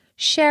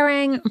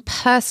sharing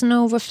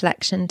personal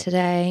reflection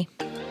today.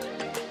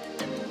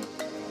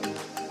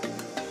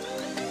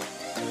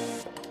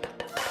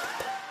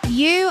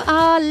 You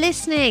are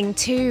listening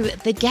to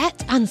the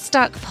Get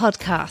Unstuck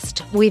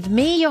podcast with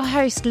me, your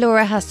host,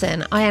 Laura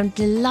Husson. I am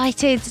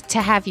delighted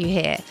to have you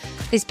here.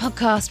 This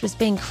podcast was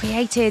being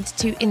created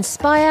to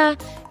inspire,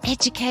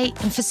 educate,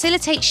 and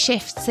facilitate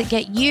shifts that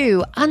get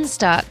you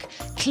unstuck,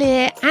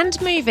 clear, and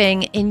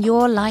moving in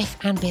your life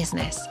and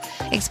business.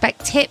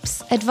 Expect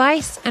tips,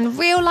 advice, and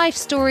real-life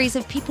stories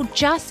of people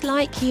just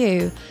like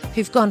you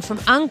who've gone from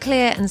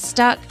unclear and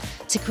stuck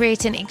to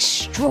creating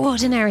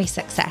extraordinary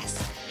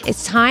success.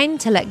 It's time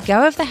to let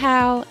go of the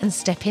how and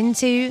step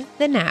into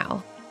the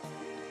now.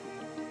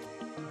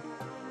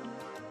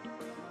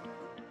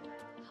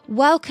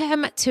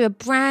 Welcome to a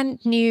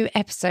brand new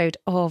episode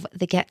of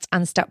the Get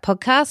Unstuck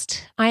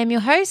podcast. I am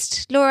your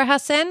host, Laura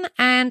Husson,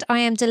 and I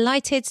am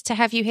delighted to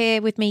have you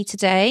here with me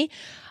today.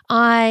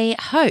 I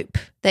hope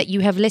that you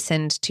have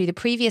listened to the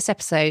previous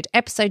episode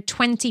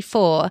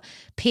 24,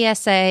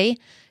 PSA,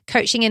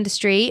 Coaching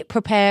Industry,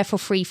 Prepare for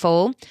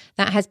Freefall.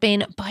 That has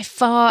been by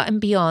far and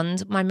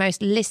beyond my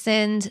most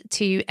listened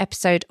to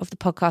episode of the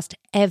podcast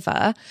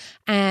ever.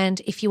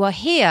 And if you are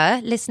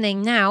here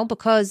listening now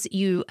because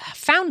you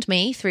found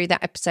me through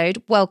that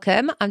episode,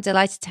 welcome. I'm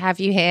delighted to have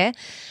you here.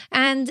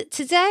 And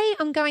today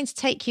I'm going to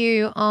take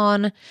you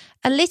on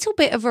a little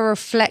bit of a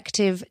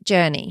reflective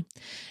journey.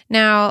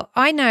 Now,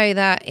 I know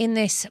that in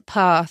this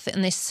path,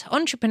 in this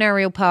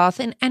entrepreneurial path,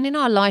 and in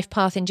our life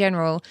path in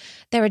general,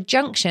 there are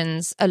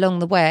junctions along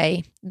the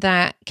way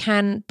that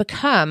can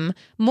become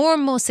more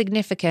and more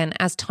significant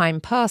as time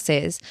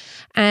passes.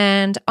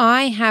 And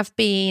I have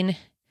been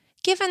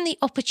given the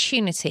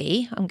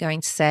opportunity, I'm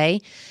going to say,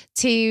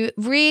 to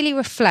really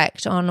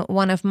reflect on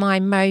one of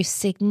my most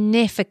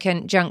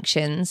significant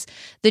junctions,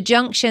 the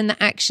junction that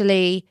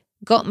actually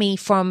got me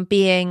from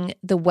being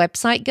the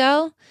website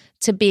girl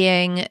to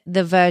being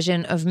the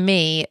version of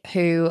me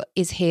who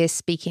is here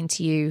speaking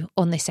to you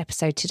on this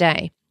episode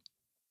today.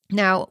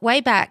 Now,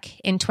 way back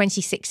in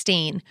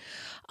 2016,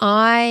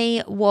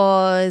 I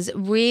was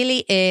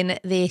really in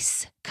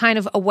this kind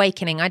of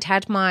awakening. I'd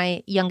had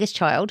my youngest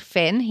child,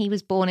 Finn. He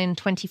was born in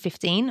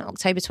 2015,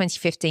 October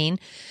 2015.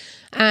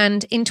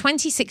 And in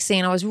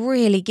 2016, I was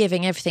really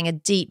giving everything a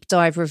deep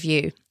dive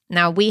review.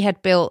 Now, we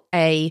had built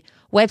a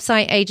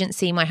website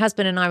agency. My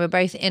husband and I were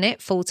both in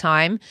it full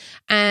time,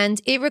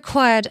 and it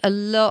required a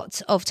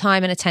lot of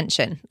time and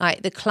attention.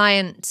 Like the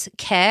client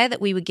care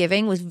that we were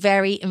giving was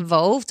very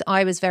involved.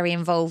 I was very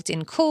involved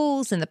in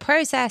calls and the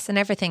process and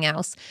everything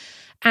else.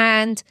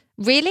 And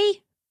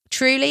really,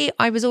 truly,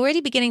 I was already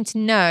beginning to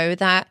know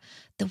that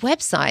the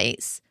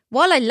websites,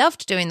 while I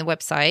loved doing the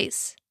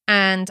websites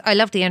and I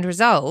loved the end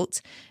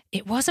result,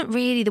 it wasn't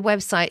really the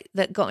website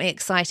that got me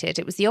excited.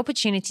 It was the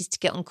opportunities to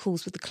get on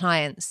calls with the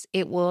clients.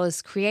 It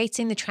was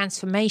creating the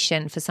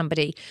transformation for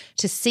somebody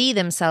to see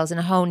themselves in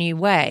a whole new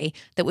way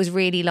that was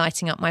really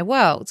lighting up my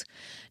world.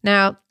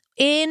 Now,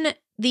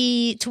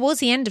 towards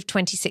the end of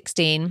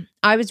 2016,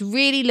 I was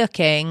really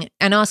looking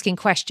and asking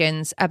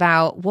questions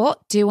about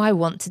what do I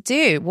want to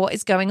do? What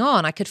is going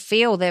on? I could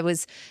feel there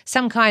was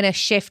some kind of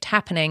shift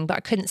happening, but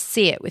I couldn't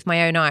see it with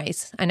my own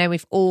eyes. I know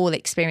we've all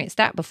experienced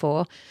that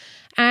before.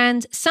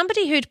 And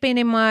somebody who'd been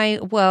in my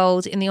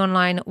world, in the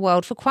online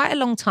world for quite a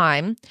long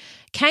time,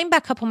 came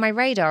back up on my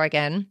radar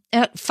again,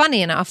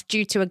 funny enough,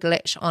 due to a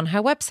glitch on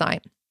her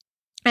website.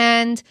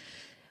 And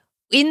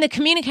in the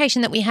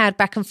communication that we had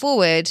back and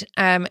forward,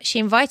 she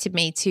invited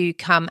me to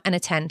come and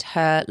attend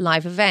her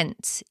live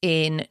event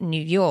in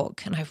New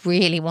York. And I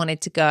really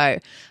wanted to go.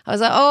 I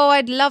was like, oh,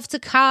 I'd love to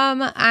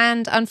come.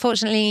 And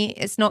unfortunately,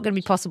 it's not going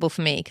to be possible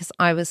for me because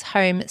I was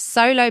home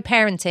solo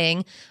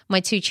parenting my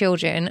two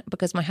children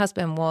because my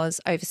husband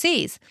was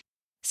overseas.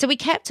 So we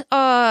kept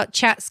our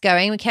chats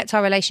going, we kept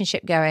our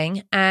relationship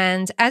going.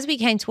 And as we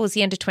came towards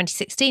the end of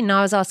 2016, and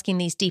I was asking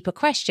these deeper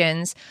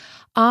questions,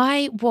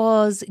 I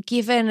was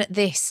given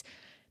this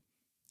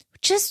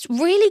just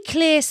really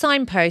clear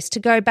signpost to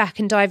go back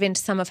and dive into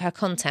some of her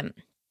content.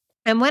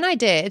 And when I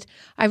did,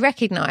 I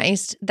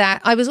recognized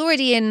that I was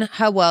already in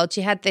her world. She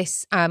had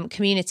this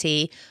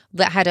community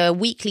that had a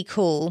weekly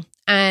call.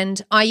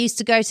 And I used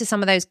to go to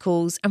some of those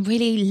calls and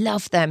really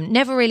love them.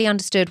 Never really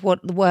understood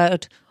what the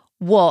work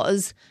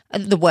was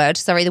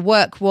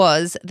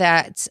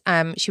that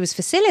she was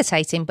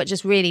facilitating, but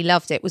just really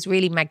loved it, was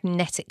really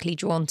magnetically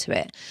drawn to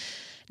it.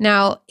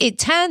 Now, it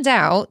turned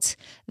out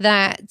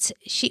that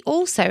she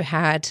also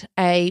had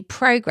a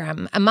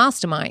program, a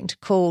mastermind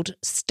called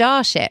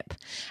Starship.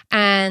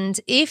 And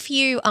if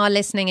you are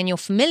listening and you're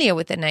familiar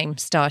with the name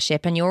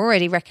Starship and you're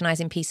already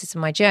recognizing pieces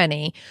of my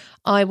journey,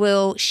 I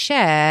will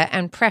share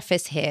and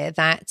preface here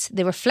that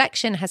the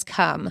reflection has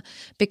come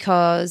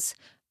because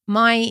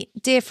my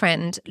dear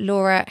friend,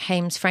 Laura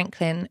Hames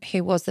Franklin,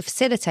 who was the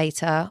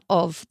facilitator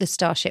of the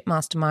Starship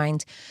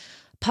Mastermind,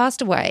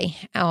 passed away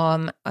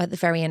at the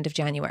very end of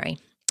January.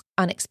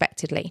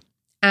 Unexpectedly.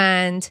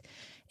 And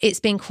it's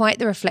been quite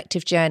the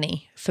reflective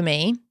journey for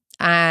me.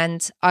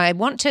 And I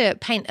want to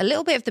paint a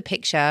little bit of the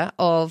picture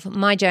of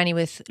my journey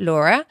with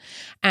Laura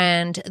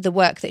and the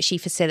work that she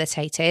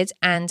facilitated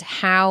and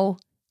how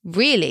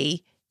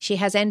really she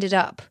has ended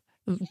up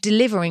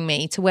delivering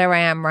me to where I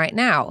am right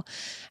now.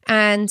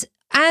 And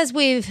as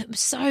with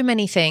so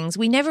many things,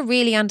 we never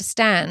really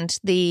understand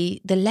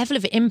the level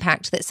of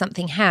impact that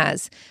something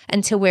has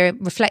until we're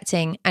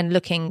reflecting and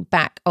looking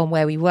back on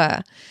where we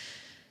were.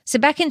 So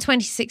back in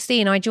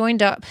 2016, I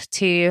joined up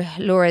to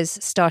Laura's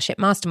Starship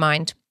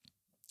Mastermind,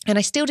 and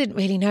I still didn't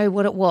really know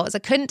what it was. I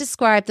couldn't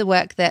describe the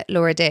work that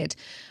Laura did.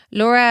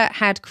 Laura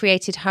had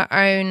created her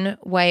own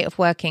way of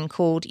working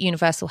called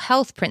Universal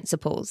Health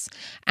Principles,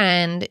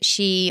 and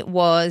she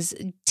was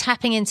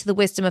tapping into the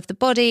wisdom of the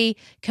body,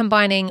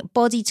 combining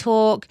body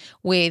talk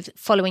with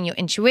following your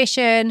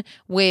intuition,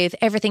 with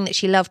everything that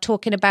she loved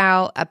talking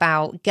about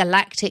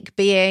galactic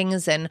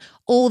beings and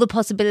all the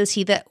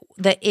possibility that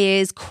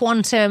is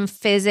quantum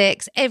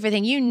physics,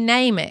 everything, you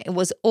name it. It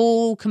was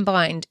all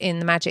combined in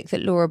the magic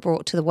that Laura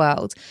brought to the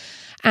world.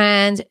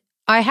 And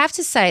I have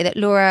to say that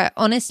Laura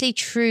honestly,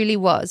 truly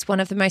was one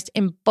of the most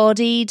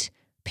embodied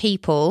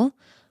people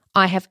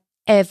I have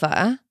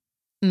ever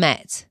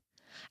met.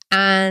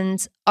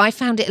 And I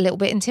found it a little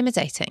bit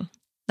intimidating.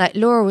 Like,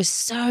 Laura was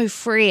so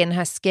free in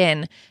her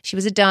skin. She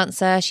was a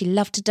dancer. She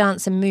loved to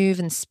dance and move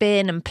and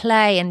spin and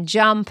play and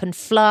jump and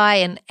fly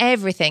and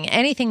everything.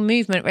 Anything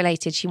movement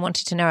related, she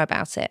wanted to know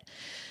about it.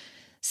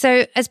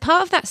 So as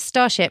part of that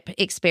Starship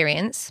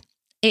experience,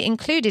 it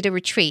included a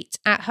retreat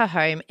at her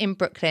home in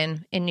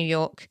Brooklyn in New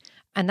York.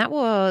 And that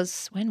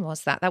was, when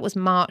was that? That was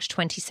March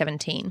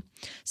 2017.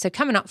 So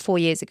coming up 4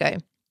 years ago.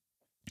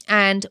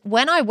 And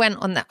when I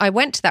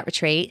went to that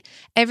retreat,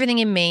 everything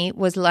in me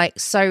was like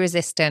so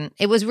resistant.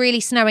 It was really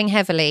snowing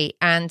heavily.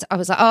 And I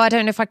was like, I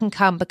don't know if I can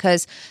come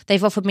because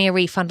they've offered me a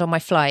refund on my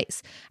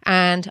flights.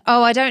 And,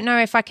 I don't know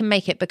if I can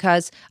make it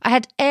because I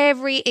had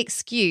every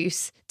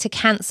excuse to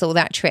cancel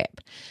that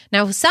trip.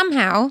 Now,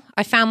 somehow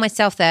I found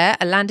myself there.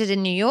 I landed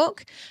in New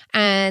York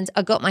and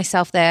I got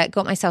myself there,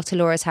 got myself to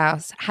Laura's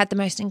house, had the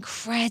most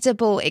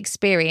incredible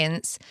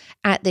experience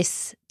at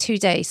this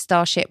 2-day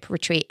Starship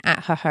retreat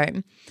at her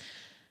home.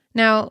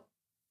 Now,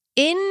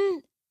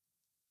 in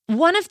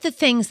one of the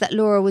things that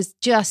Laura was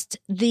just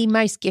the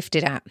most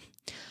gifted at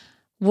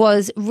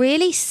was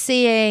really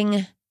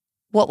seeing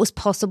what was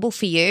possible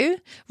for you,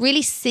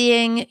 really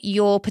seeing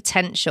your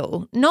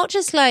potential, not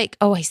just like,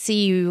 I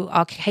see you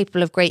are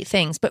capable of great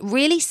things, but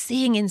really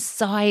seeing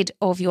inside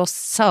of your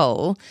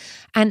soul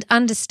and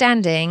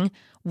understanding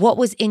what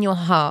was in your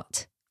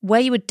heart,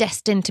 where you were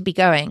destined to be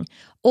going,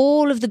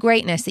 all of the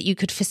greatness that you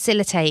could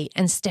facilitate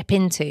and step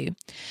into.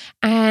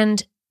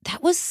 And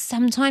that was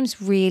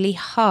sometimes really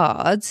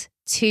hard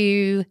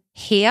to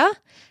hear,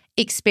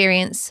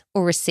 experience,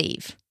 or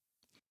receive.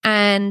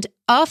 And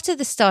after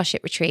the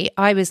Starship retreat,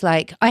 I was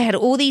like, I had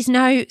all these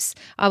notes.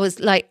 I was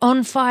like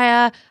on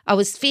fire. I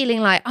was feeling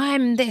like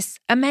I'm this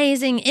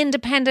amazing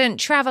independent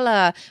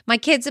traveler. My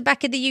kids are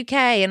back in the UK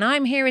and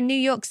I'm here in New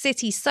York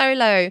City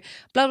solo,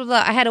 blah, blah,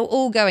 blah. I had it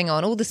all going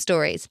on, all the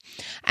stories.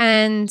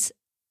 And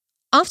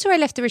after I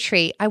left the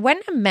retreat, I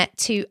went and met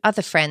 2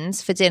 other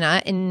friends for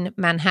dinner in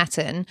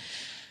Manhattan.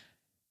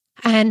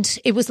 And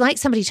it was like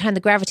somebody turned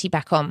the gravity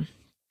back on.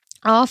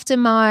 After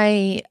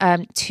my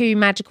 2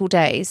 magical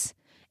days,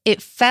 it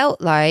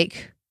felt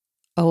like,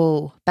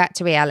 back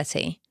to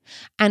reality.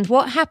 And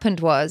what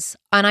happened was,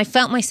 and I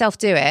felt myself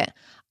do it,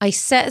 I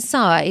set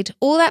aside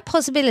all that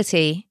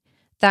possibility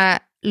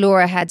that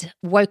Laura had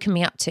woken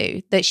me up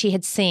to, that she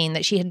had seen,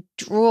 that she had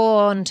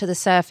drawn to the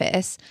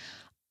surface.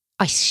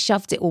 I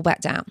shoved it all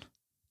back down.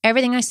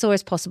 Everything I saw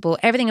as possible,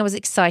 everything I was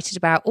excited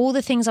about, all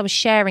the things I was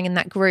sharing in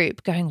that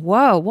group, going,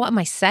 whoa, what am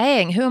I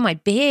saying? Who am I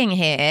being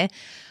here?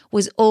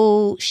 Was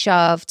all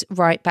shoved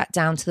right back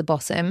down to the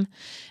bottom.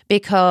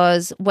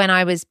 Because when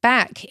I was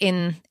back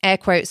in, air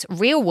quotes,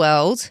 real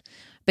world,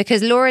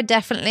 because Laura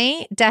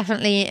definitely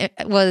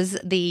was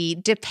the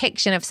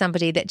depiction of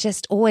somebody that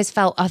just always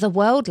felt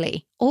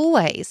otherworldly,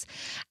 always.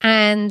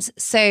 And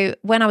so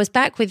when I was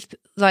back with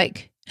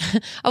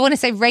I want to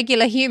say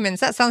regular humans.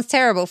 That sounds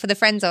terrible for the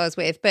friends I was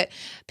with, but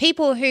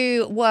people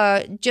who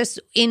were just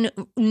in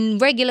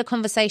regular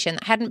conversation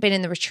that hadn't been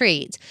in the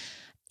retreat,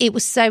 it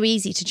was so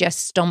easy to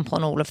just stomp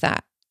on all of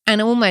that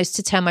and almost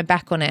to turn my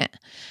back on it.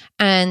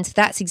 And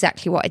that's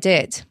exactly what I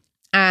did.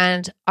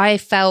 And I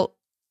felt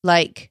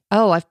like,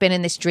 I've been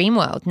in this dream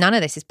world. None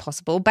of this is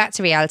possible. Back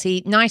to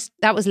reality. Nice.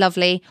 That was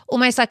lovely.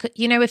 Almost like,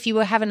 if you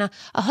were having a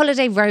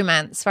holiday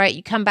romance, right?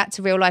 You come back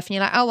to real life and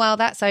you're like, well,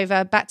 that's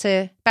over. Back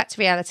to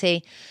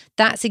reality.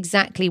 That's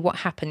exactly what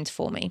happened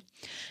for me.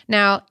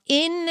 Now,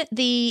 in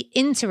the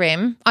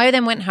interim, I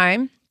then went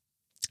home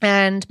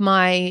and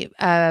my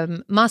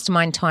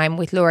mastermind time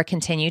with Laura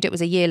continued. It was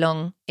a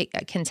year-long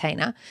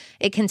container.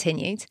 It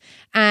continued.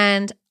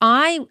 And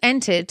I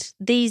entered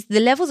the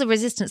levels of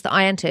resistance that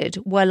I entered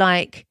were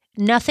like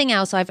nothing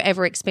else I've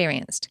ever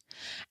experienced.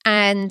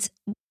 And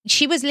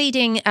she was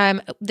leading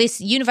this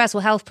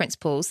Universal Health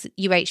Principles,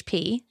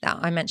 UHP, that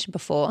I mentioned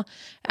before.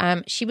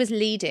 She was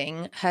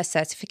leading her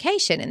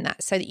certification in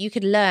that so that you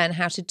could learn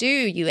how to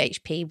do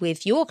UHP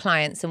with your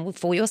clients and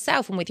for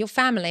yourself and with your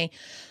family.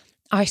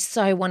 I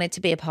so wanted to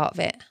be a part of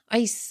it.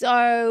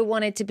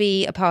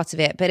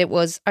 But it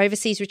was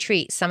overseas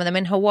retreats, some of them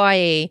in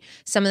Hawaii,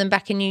 some of them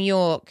back in New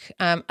York,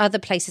 other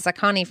places I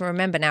can't even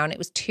remember now. And it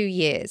was 2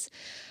 years.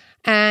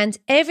 And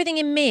everything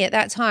in me at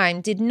that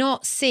time did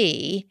not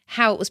see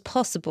how it was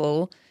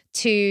possible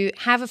to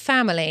have a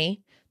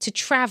family, to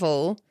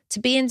travel, to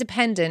be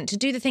independent, to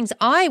do the things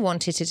I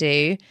wanted to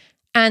do,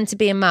 and to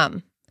be a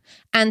mum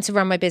and to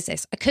run my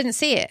business. I couldn't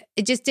see it.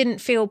 It just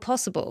didn't feel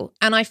possible.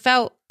 And I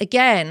felt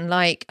again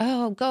like,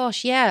 oh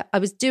gosh, yeah, I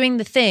was doing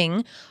the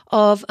thing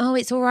of, oh,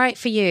 it's all right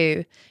for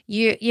you.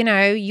 You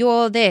know,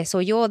 you're this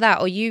or you're that,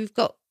 or you've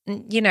got,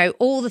 you know,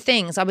 all the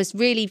things. I was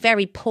really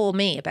very poor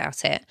me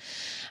about it.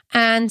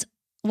 And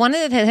one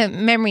of the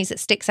memories that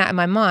sticks out in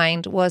my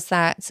mind was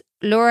that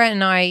Laura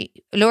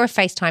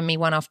FaceTimed me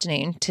one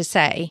afternoon to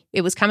say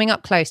it was coming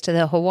up close to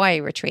the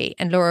Hawaii retreat.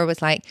 And Laura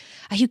was like,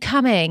 are you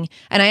coming?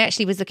 And I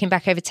actually was looking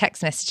back over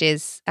text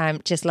messages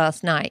just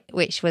last night,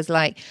 which was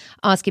like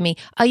asking me,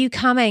 are you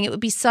coming? It would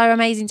be so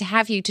amazing to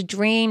have you, to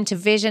dream, to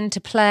vision, to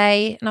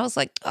play. And I was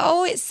like,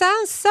 oh, it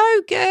sounds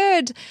so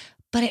good.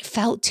 But it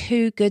felt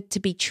too good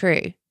to be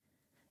true.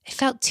 It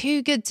felt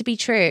too good to be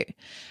true.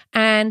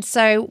 And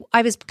so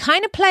I was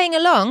kind of playing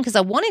along because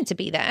I wanted to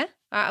be there.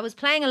 I was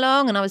playing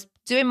along and I was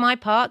doing my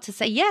part to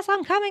say, yes,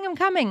 I'm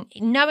coming,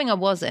 knowing I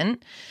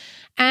wasn't.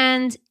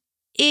 And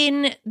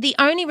the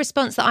only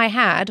response that I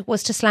had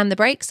was to slam the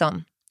brakes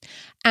on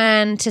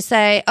and to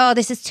say, oh,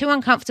 this is too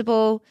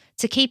uncomfortable,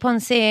 to keep on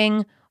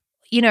seeing,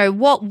 you know,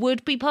 what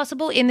would be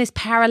possible in this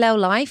parallel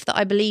life that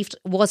I believed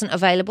wasn't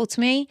available to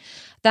me,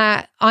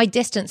 that I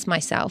distanced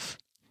myself.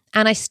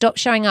 And I stopped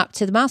showing up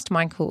to the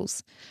mastermind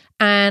calls,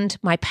 and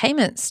my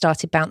payments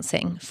started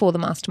bouncing for the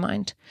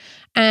mastermind.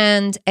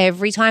 And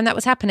every time that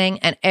was happening,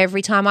 and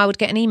every time I would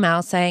get an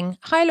email saying,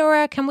 hi,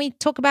 Laura, can we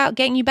talk about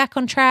getting you back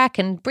on track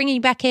and bringing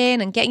you back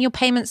in and getting your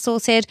payments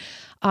sorted?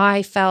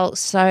 I felt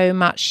so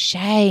much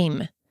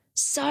shame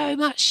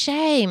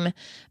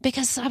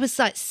because I was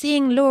like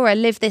seeing Laura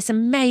live this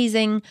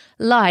amazing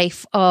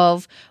life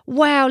of,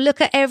 wow, look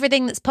at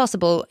everything that's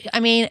possible. I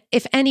mean,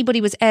 if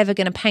anybody was ever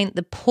going to paint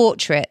the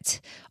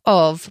portrait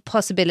of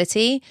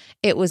possibility,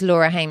 it was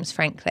Laura Hames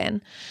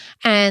Franklin.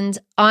 And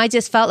I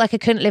just felt like I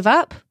couldn't live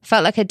up,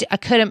 felt like I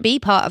couldn't be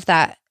part of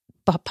that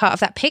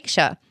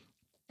picture.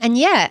 And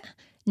yet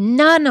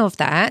none of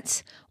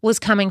that was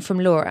coming from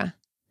Laura.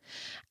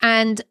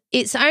 And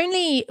it's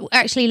only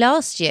actually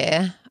last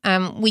year,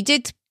 we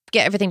did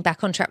get everything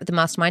back on track with the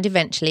mastermind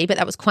eventually, but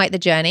that was quite the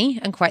journey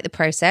and quite the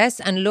process.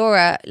 And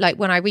Laura, like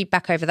when I read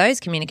back over those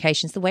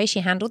communications, the way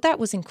she handled that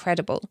was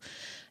incredible.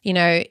 You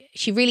know,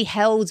 she really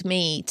held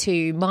me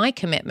to my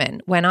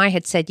commitment when I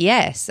had said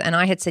yes, and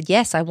I had said,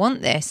 yes, I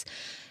want this.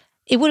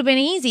 It would have been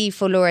easy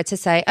for Laura to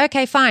say,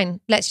 okay, fine,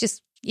 let's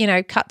just, you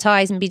know, cut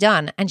ties and be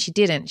done. And she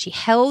didn't. She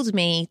held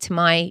me to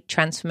my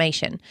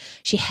transformation.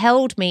 She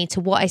held me to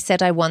what I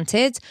said I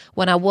wanted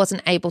when I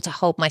wasn't able to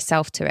hold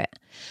myself to it.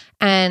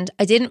 And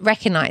I didn't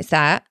recognize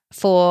that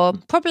for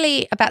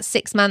probably about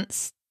 6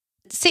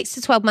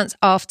 to 12 months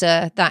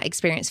after that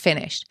experience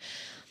finished.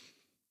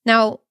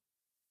 Now,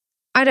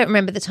 I don't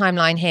remember the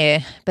timeline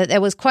here, but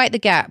there was quite the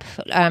gap.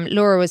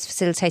 Laura was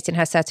facilitating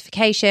her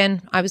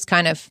certification. I was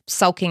kind of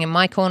sulking in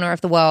my corner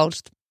of the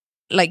world,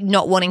 like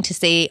not wanting to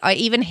see. I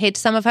even hid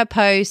some of her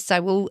posts. I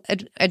will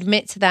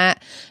admit to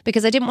that,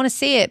 because I didn't want to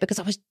see it, because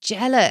I was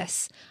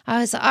jealous.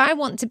 I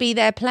want to be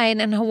there playing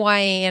in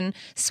Hawaii and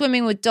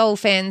swimming with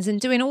dolphins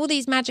and doing all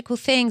these magical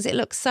things. It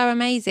looks so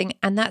amazing.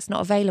 And that's not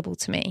available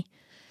to me.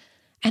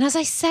 And as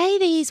I say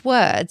these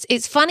words,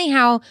 it's funny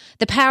how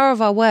the power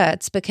of our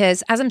words,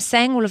 because as I'm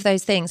saying all of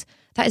those things,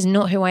 that is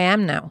not who I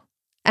am now.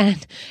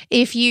 And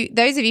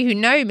those of you who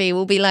know me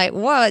will be like,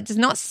 well, it does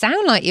not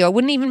sound like you. I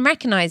wouldn't even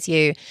recognize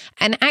you.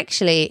 And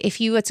actually,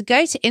 if you were to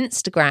go to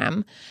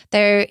Instagram,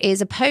 there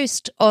is a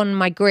post on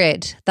my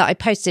grid that I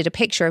posted, a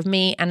picture of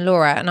me and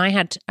Laura. And I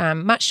had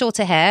much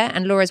shorter hair,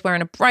 and Laura's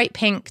wearing a bright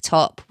pink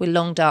top with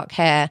long dark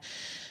hair.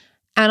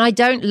 And I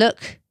don't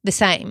look the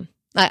same.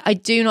 I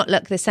do not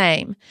look the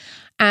same.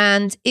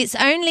 And it's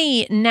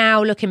only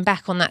now, looking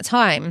back on that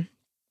time,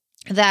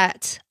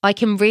 that I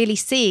can really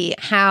see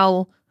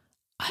how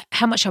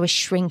much I was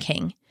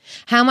shrinking,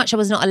 how much I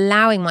was not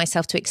allowing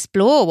myself to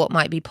explore what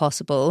might be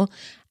possible.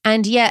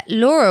 And yet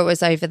Laura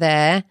was over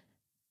there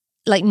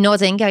like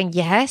nodding, going,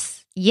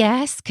 yes,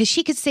 because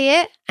she could see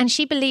it and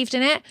she believed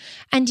in it.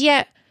 And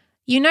yet,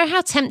 you know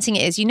how tempting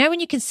it is. You know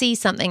when you can see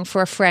something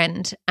for a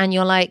friend and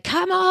you're like,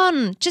 come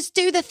on, just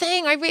do the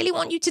thing. I really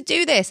want you to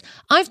do this.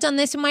 I've done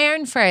this with my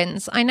own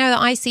friends. I know that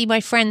I see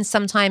my friends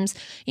sometimes,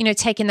 you know,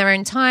 taking their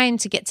own time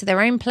to get to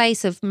their own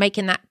place of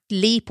making that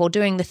leap or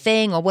doing the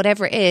thing or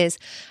whatever it is.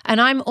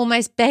 And I'm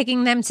almost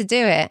begging them to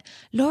do it.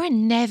 Laura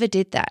never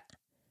did that.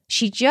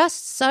 She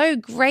just so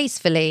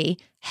gracefully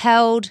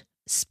held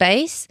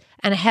space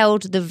and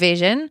held the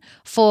vision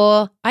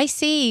for, I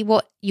see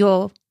what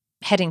you're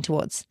heading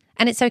towards.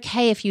 And it's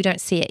okay if you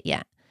don't see it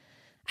yet.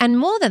 And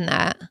more than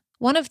that,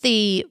 one of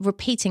the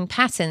repeating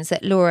patterns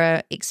that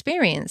Laura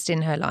experienced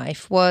in her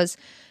life was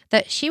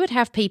that she would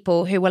have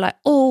people who were like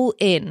all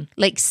in,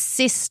 like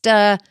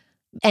sister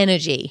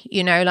energy,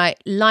 like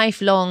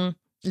lifelong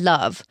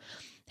love,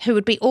 who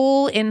would be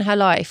all in her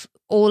life,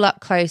 all up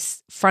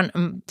close,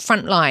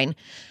 front line.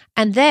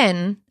 And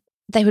then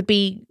they would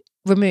be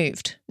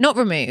not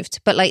removed,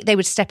 but like they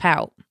would step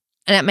out.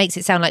 And that makes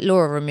it sound like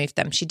Laura removed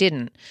them. She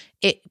didn't.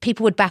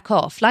 People would back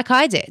off like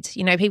I did.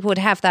 People would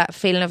have that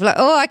feeling of like,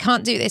 oh, I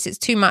can't do this. It's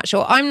too much.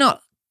 Or I'm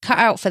not cut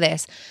out for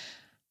this.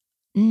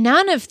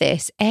 None of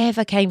this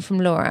ever came from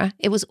Laura.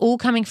 It was all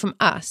coming from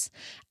us.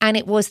 And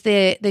it was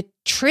the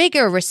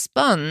trigger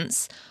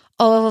response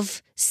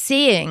of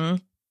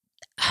seeing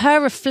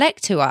her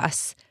reflect to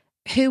us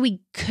who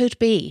we could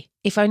be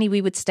if only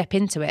we would step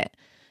into it.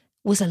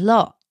 Was a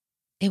lot.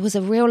 It was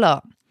a real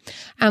lot.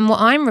 And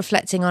what I'm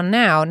reflecting on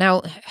now,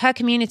 her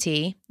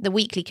community, the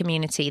weekly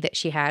community that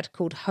she had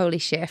called Holy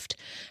Shift,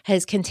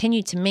 has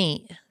continued to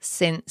meet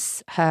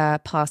since her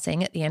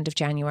passing at the end of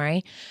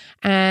January.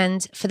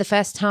 And for the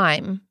first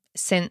time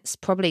since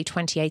probably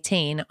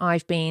 2018,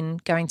 I've been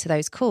going to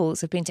those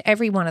calls. I've been to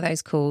every one of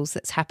those calls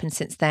that's happened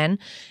since then,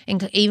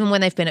 even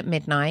when they've been at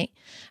midnight.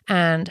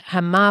 And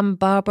her mum,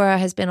 Barbara,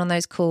 has been on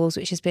those calls,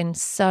 which has been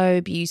so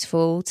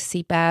beautiful to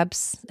see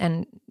Babs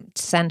and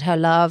send her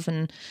love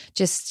and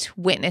just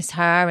witness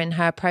her in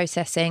her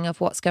processing of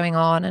what's going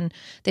on and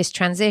this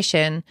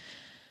transition.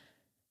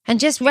 And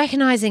just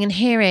recognizing and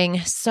hearing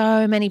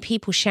so many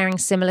people sharing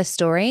similar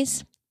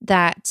stories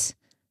that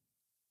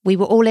we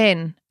were all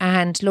in,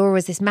 and Laura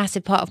was this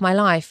massive part of my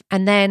life.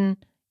 And then,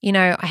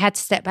 I had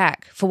to step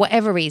back for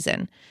whatever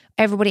reason.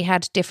 Everybody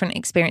had different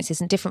experiences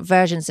and different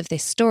versions of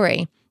this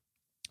story,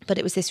 but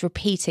it was this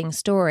repeating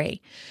story.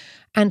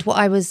 And what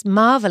I was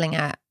marveling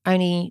at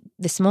only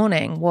this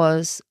morning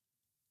was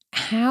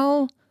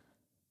how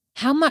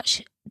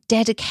much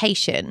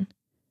dedication,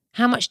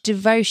 how much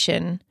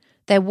devotion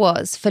there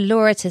was for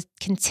Laura to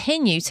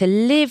continue to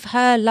live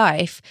her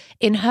life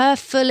in her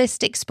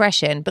fullest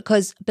expression,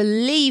 because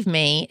believe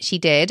me, she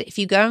did. If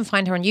you go and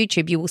find her on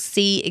YouTube, you will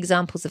see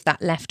examples of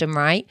that left and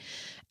right,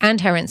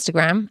 and her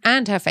Instagram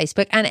and her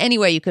Facebook and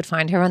anywhere you could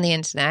find her on the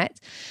internet.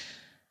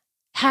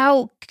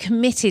 How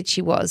committed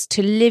she was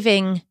to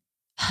living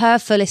her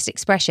fullest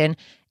expression,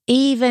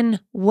 even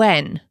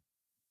when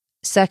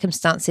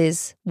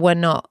circumstances were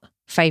not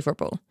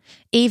favorable,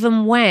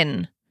 even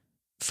when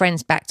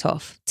friends backed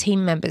off,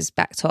 team members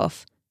backed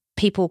off,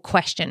 people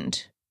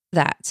questioned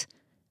that.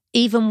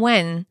 Even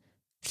when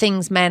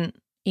things meant,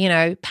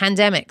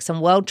 pandemics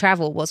and world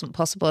travel wasn't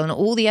possible and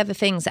all the other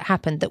things that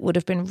happened that would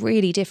have been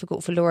really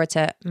difficult for Laura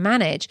to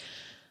manage,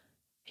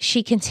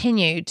 she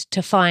continued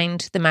to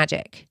find the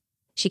magic.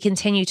 She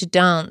continued to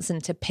dance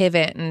and to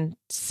pivot and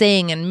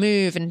sing and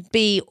move and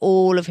be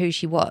all of who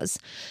she was.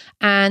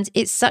 And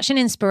it's such an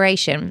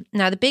inspiration.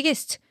 Now, the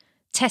biggest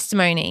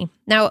testimony,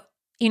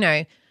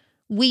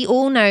 we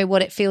all know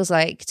what it feels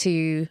like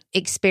to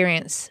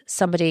experience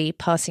somebody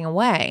passing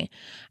away.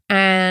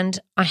 And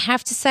I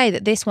have to say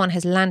that this one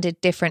has landed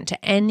different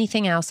to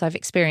anything else I've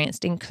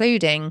experienced,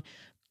 including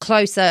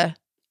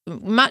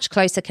much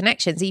closer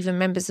connections, even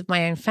members of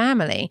my own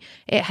family.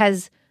 It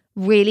has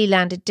really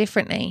landed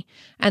differently.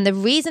 And the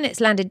reason it's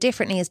landed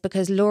differently is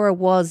because Laura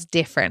was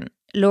different.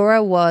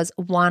 Laura was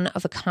one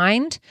of a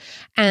kind.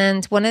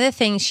 And one of the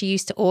things she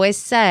used to always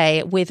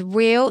say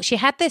she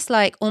had this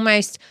like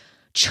almost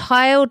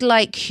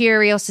childlike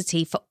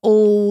curiosity for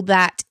all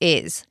that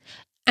is.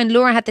 And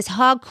Laura had this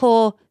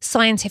hardcore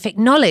scientific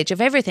knowledge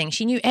of everything.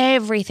 She knew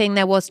everything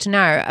there was to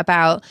know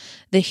about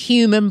the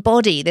human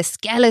body, the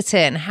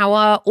skeleton, how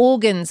our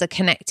organs are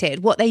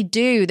connected, what they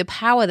do, the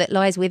power that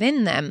lies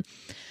within them.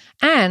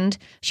 And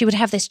she would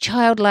have this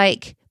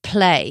childlike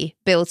play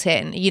built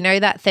in,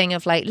 that thing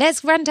of like,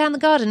 let's run down the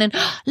garden and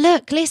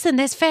look, listen,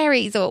 there's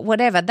fairies or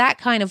whatever, that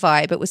kind of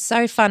vibe. It was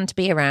so fun to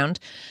be around.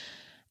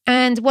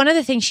 And one of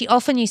the things she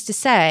often used to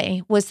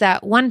say was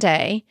that one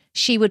day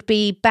she would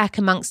be back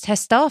amongst her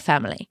star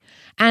family.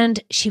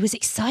 And she was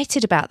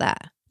excited about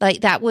that.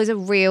 Like that was a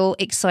real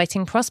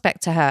exciting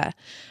prospect to her.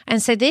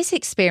 And so this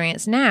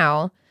experience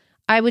now,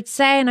 I would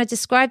say, and I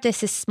described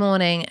this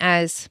morning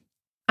as,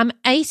 I'm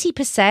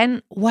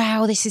 80%,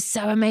 wow, this is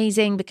so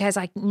amazing because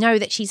I know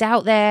that she's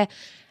out there,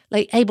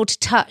 like able to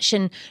touch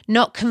and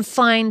not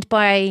confined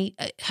by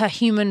her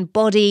human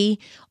body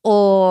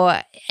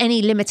or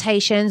any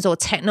limitations or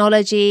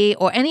technology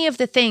or any of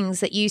the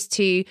things that used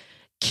to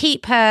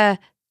keep her,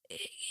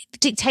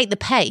 dictate the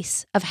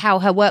pace of how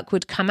her work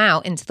would come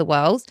out into the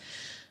world.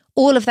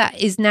 All of that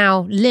is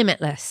now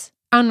limitless,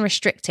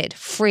 unrestricted,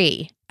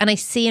 free. And I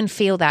see and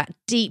feel that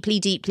deeply,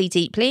 deeply,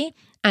 deeply.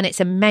 And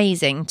it's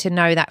amazing to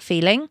know that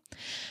feeling.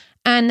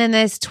 And then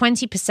there's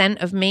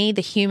 20% of me,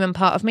 the human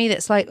part of me,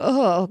 that's like,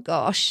 oh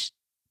gosh,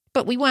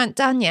 but we weren't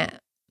done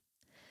yet.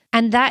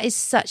 And that is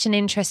such an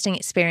interesting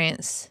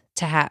experience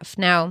to have.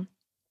 Now,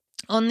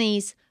 on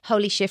these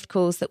Holy Shift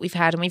calls that we've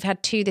had, and we've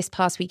had 2 this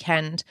past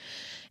weekend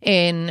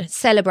in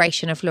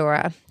celebration of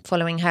Laura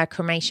following her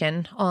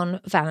cremation on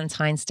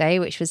Valentine's Day,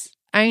 which was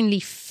only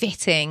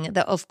fitting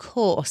that, of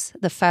course,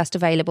 the first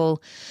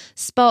available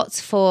spot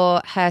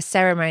for her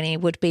ceremony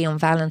would be on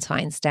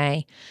Valentine's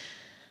Day.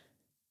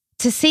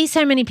 To see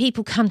so many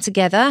people come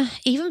together,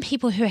 even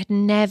people who had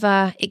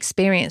never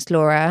experienced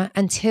Laura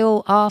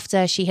until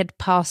after she had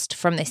passed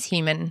from this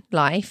human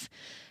life,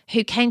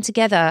 who came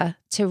together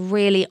to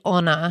really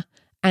honour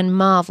and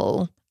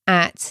marvel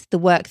at the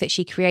work that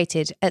she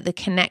created, at the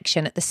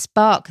connection, at the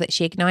spark that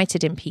she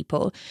ignited in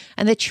people,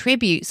 and the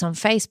tributes on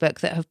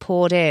Facebook that have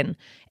poured in.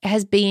 It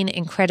has been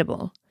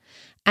incredible.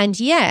 And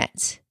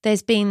yet,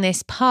 there's been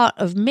this part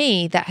of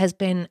me that has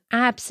been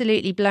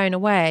absolutely blown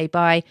away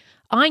by,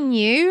 I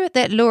knew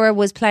that Laura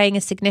was playing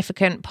a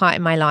significant part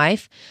in my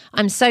life.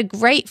 I'm so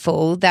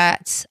grateful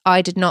that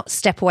I did not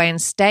step away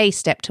and stay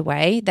stepped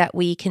away, that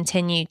we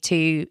continued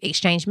to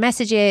exchange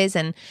messages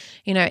and,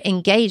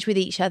 engage with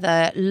each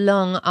other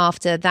long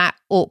after that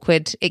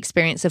awkward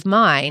experience of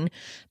mine.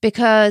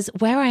 Because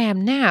where I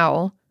am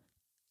now,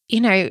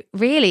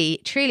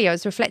 really, truly, I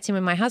was reflecting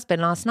with my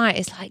husband last night.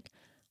 It's like,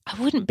 I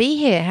wouldn't be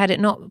here had it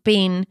not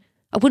been,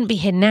 I wouldn't be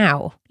here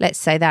now. Let's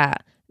say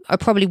that. I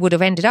probably would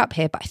have ended up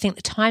here, but I think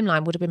the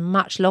timeline would have been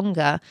much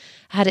longer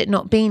had it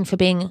not been for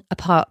being a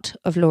part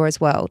of Laura's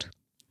world.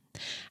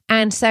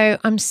 And so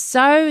I'm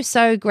so,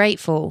 so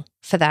grateful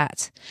for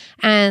that.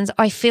 And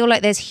I feel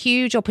like there's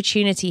huge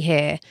opportunity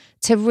here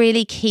to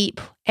really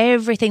keep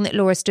everything that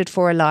Laura stood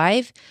for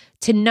alive,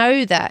 to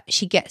know that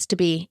she gets to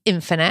be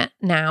infinite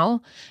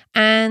now,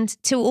 and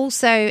to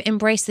also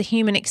embrace the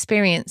human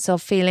experience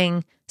of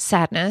feeling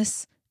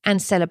sadness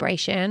and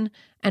celebration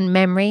and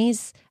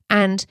memories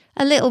and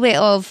a little bit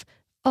of,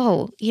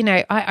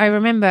 I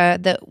remember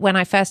that when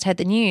I first heard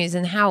the news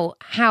and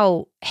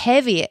how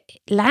heavy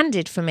it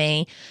landed for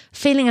me,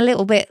 feeling a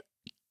little bit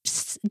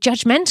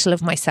judgmental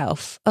of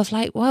myself, of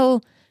like,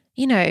 well,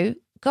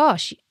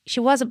 gosh, she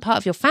wasn't part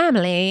of your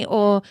family,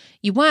 or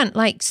you weren't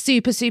like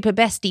super, super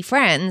bestie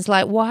friends.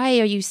 Like, why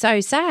are you so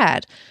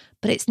sad?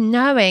 But it's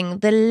knowing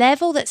the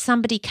level that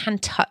somebody can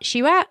touch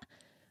you at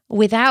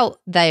without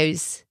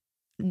those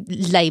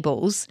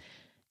labels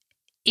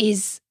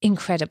is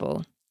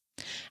incredible.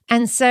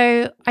 And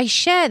so I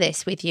share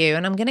this with you,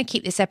 and I'm going to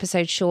keep this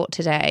episode short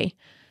today.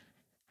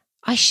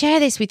 I share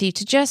this with you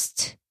to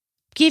just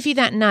give you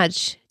that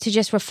nudge to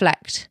just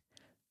reflect.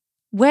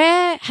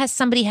 Where has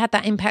somebody had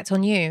that impact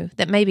on you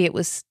that maybe it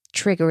was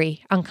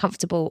triggery,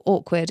 uncomfortable,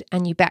 awkward,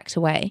 and you backed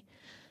away?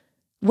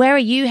 Where are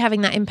you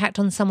having that impact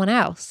on someone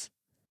else?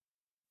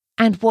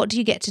 And what do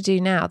you get to do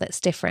now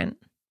that's different?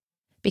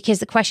 Because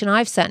the question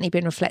I've certainly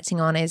been reflecting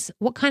on is,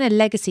 what kind of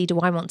legacy do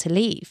I want to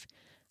leave?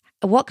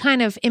 What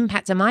kind of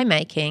impact am I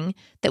making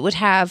that would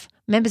have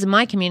members of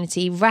my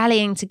community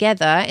rallying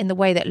together in the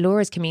way that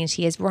Laura's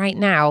community is right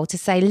now to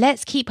say,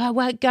 let's keep her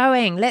work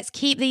going. Let's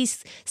keep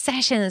these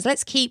sessions.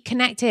 Let's keep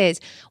connected.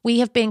 We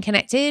have been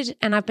connected,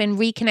 and I've been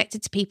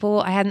reconnected to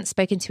people I hadn't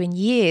spoken to in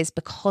years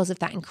because of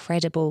that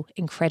incredible,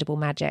 incredible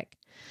magic.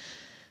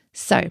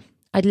 So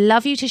I'd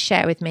love you to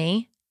share with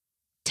me.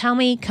 Tell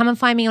me, come and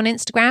find me on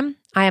Instagram.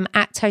 I am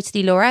at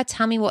Totally Laura.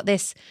 Tell me what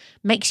this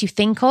makes you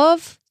think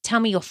of. Tell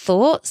me your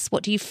thoughts.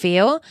 What do you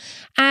feel?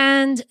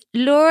 And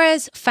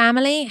Laura's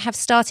family have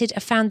started a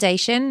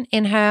foundation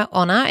in her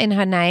honor, in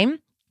her name,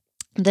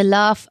 the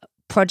Laugh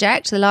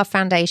Project, the Laugh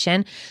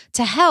Foundation,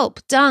 to help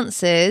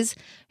dancers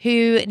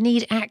who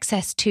need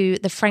access to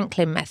the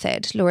Franklin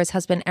Method. Laura's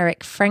husband,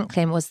 Eric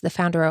Franklin, was the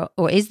founder,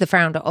 or is the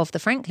founder of the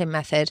Franklin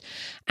Method.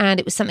 And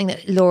it was something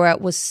that Laura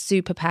was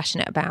super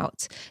passionate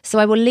about. So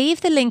I will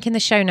leave the link in the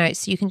show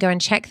notes so you can go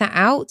and check that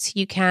out.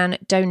 You can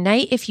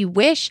donate if you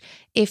wish.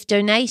 If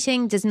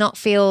donating does not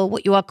feel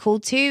what you are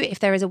called to, if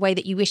there is a way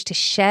that you wish to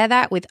share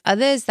that with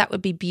others, that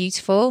would be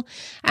beautiful.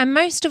 And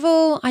most of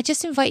all, I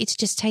just invite you to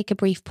just take a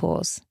brief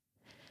pause.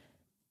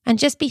 And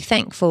just be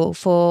thankful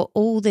for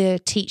all the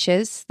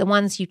teachers, the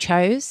ones you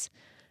chose,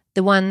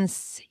 the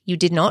ones you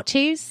did not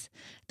choose,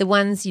 the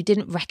ones you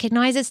didn't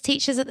recognize as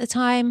teachers at the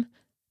time,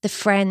 the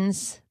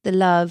friends, the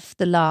love,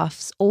 the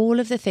laughs, all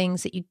of the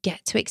things that you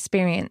get to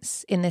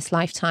experience in this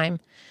lifetime,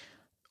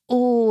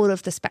 all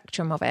of the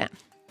spectrum of it.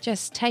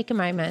 Just take a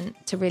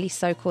moment to really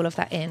soak all of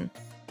that in.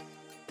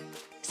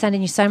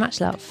 Sending you so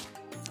much love,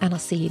 and I'll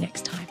see you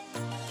next time.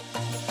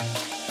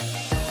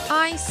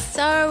 I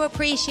so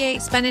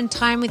appreciate spending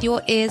time with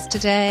your ears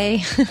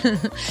today.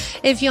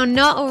 If you're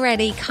not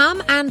already,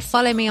 come and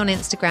follow me on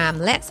Instagram.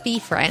 Let's be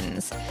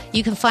friends.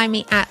 You can find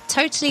me at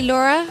Totally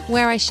Laura,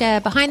 where I share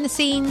behind the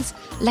scenes,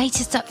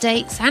 latest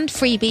updates and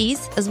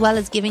freebies, as well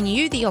as giving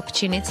you the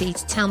opportunity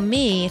to tell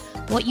me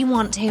what you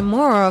want to hear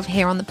more of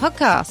here on the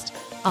podcast.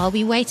 I'll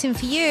be waiting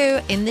for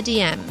you in the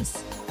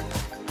DMs.